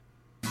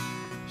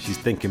She's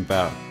thinking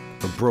about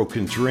her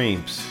broken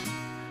dreams.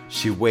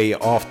 She way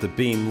off the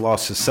beam,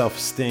 lost her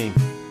self-esteem.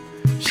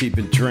 She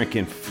been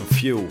drinking for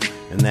fuel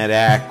and that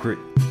acrid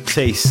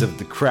taste of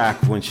the crack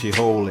when she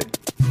hold it.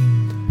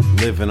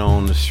 Living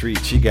on the street,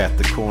 she got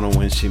the corner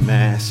when she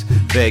mass.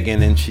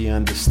 Begging and she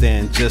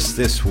understand just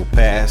this will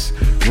pass.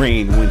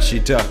 Rain when she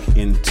duck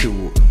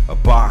into a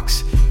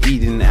box.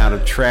 Eating out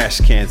of trash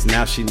cans,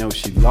 now she knows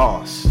she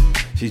lost.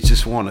 She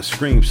just wanna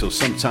scream, so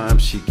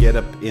sometimes she get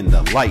up in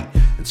the light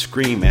and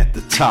scream at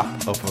the top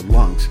of her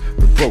lungs.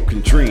 Her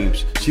broken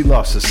dreams, she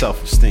lost her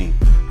self-esteem.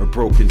 Her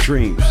broken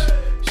dreams,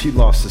 she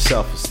lost her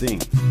self-esteem.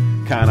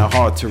 Kinda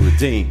hard to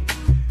redeem.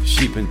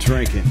 She been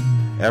drinking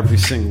every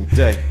single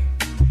day.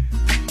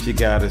 She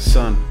got her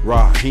son,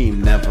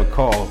 Raheem, never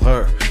call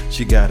her.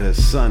 She got her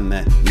son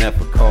that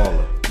never call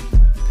her.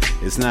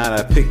 It's not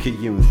a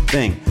Picayune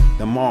thing,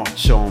 the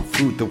march on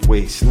through the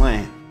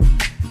wasteland.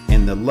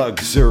 And the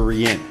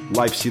luxuriant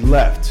life she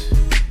left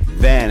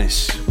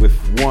vanished with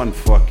one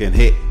fucking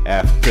hit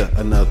after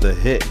another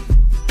hit.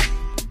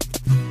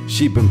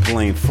 She been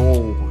playing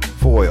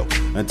foil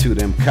until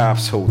them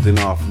cops holding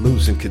off,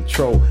 losing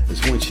control.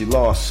 It's when she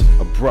lost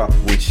abrupt,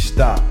 when she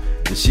stopped,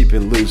 and she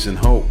been losing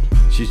hope.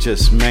 She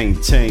just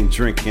maintained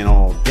drinking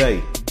all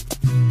day.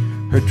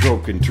 Her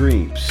broken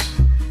dreams,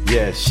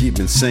 yeah, she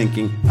been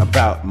thinking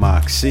about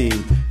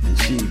Maxine, and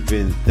she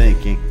been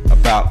thinking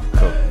about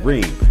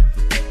Kareem.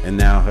 And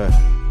now her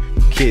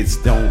kids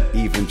don't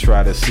even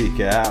try to seek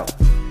her out.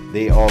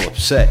 They all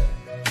upset.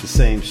 The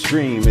same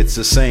stream, it's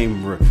the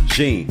same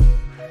regime.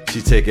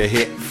 She take a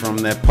hit from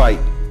that pipe.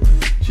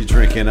 She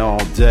drinking all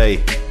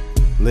day,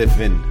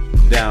 living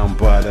down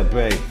by the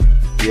bay.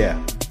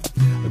 Yeah,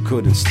 I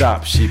couldn't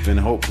stop. She been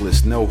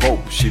hopeless, no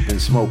hope. She been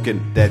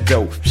smoking that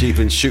dope. She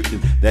been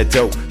shooting that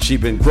dope. She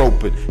been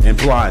groping and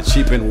blind.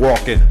 She been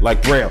walking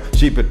like Braille.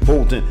 She been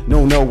holding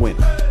no knowing.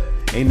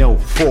 Ain't no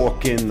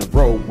fork in the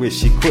road where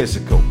she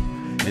quizzical.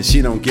 And she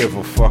don't give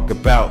a fuck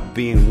about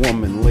being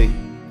womanly.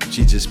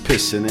 She just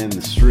pissing in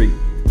the street.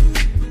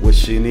 What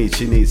she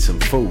needs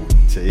some food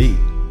to eat.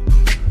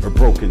 Her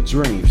broken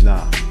dreams,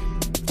 nah.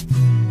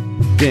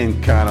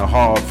 Been kinda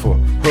hard for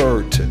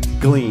her to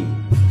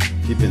glean.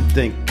 She been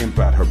thinking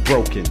about her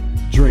broken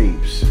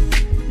dreams.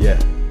 Yeah,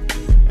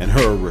 and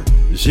her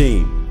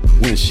regime.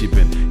 When she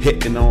been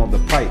hitting on the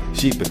pipe,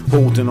 she been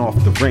holding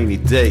off the rainy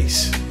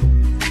days.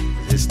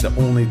 It's the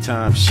only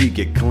time she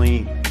get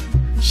clean.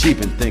 She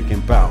been thinking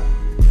about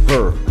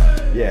her.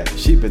 Yeah,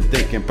 she been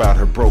thinking about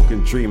her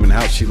broken dream and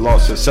how she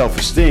lost her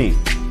self-esteem.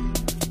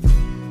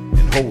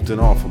 And holding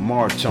off a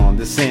march on.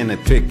 This ain't a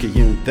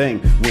Picayune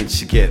thing. When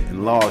she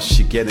getting lost,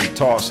 she getting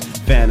tossed.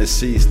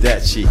 Fantasies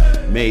that she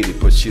made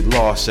it, but she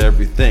lost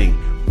everything.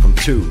 From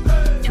 2,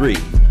 3,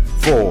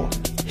 4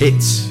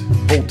 hits.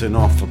 Holding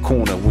off a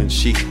corner when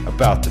she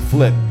about to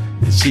flip.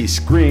 And she's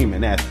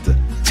screaming at the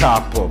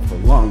top of her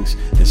lungs,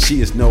 and she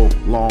is no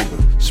longer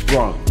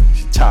sprung.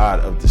 She's tired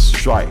of the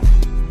strife,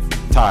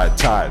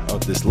 tired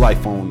of this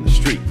life on the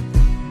street,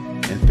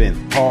 and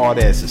been hard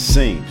as it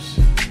seems.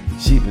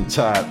 She been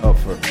tired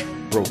of her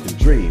broken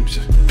dreams.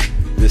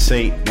 This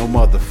ain't no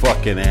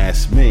motherfucking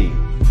ass me.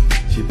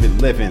 She been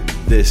living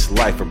this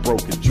life of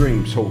broken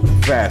dreams,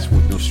 holding fast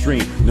with no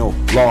stream, no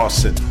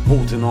loss, and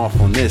holding off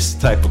on this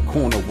type of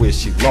corner where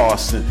she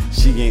lost, and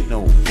she ain't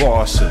no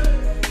boss, and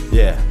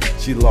yeah,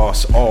 she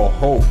lost all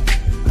hope.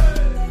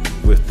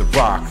 With the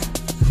rock,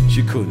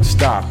 she couldn't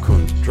stop,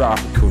 couldn't drop,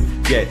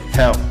 couldn't get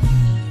help.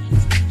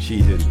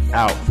 She been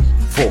out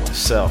for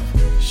herself.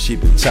 She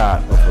been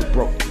tired of her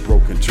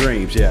broken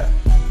dreams, yeah.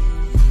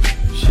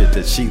 Shit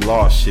that she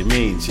lost, she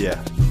means, yeah.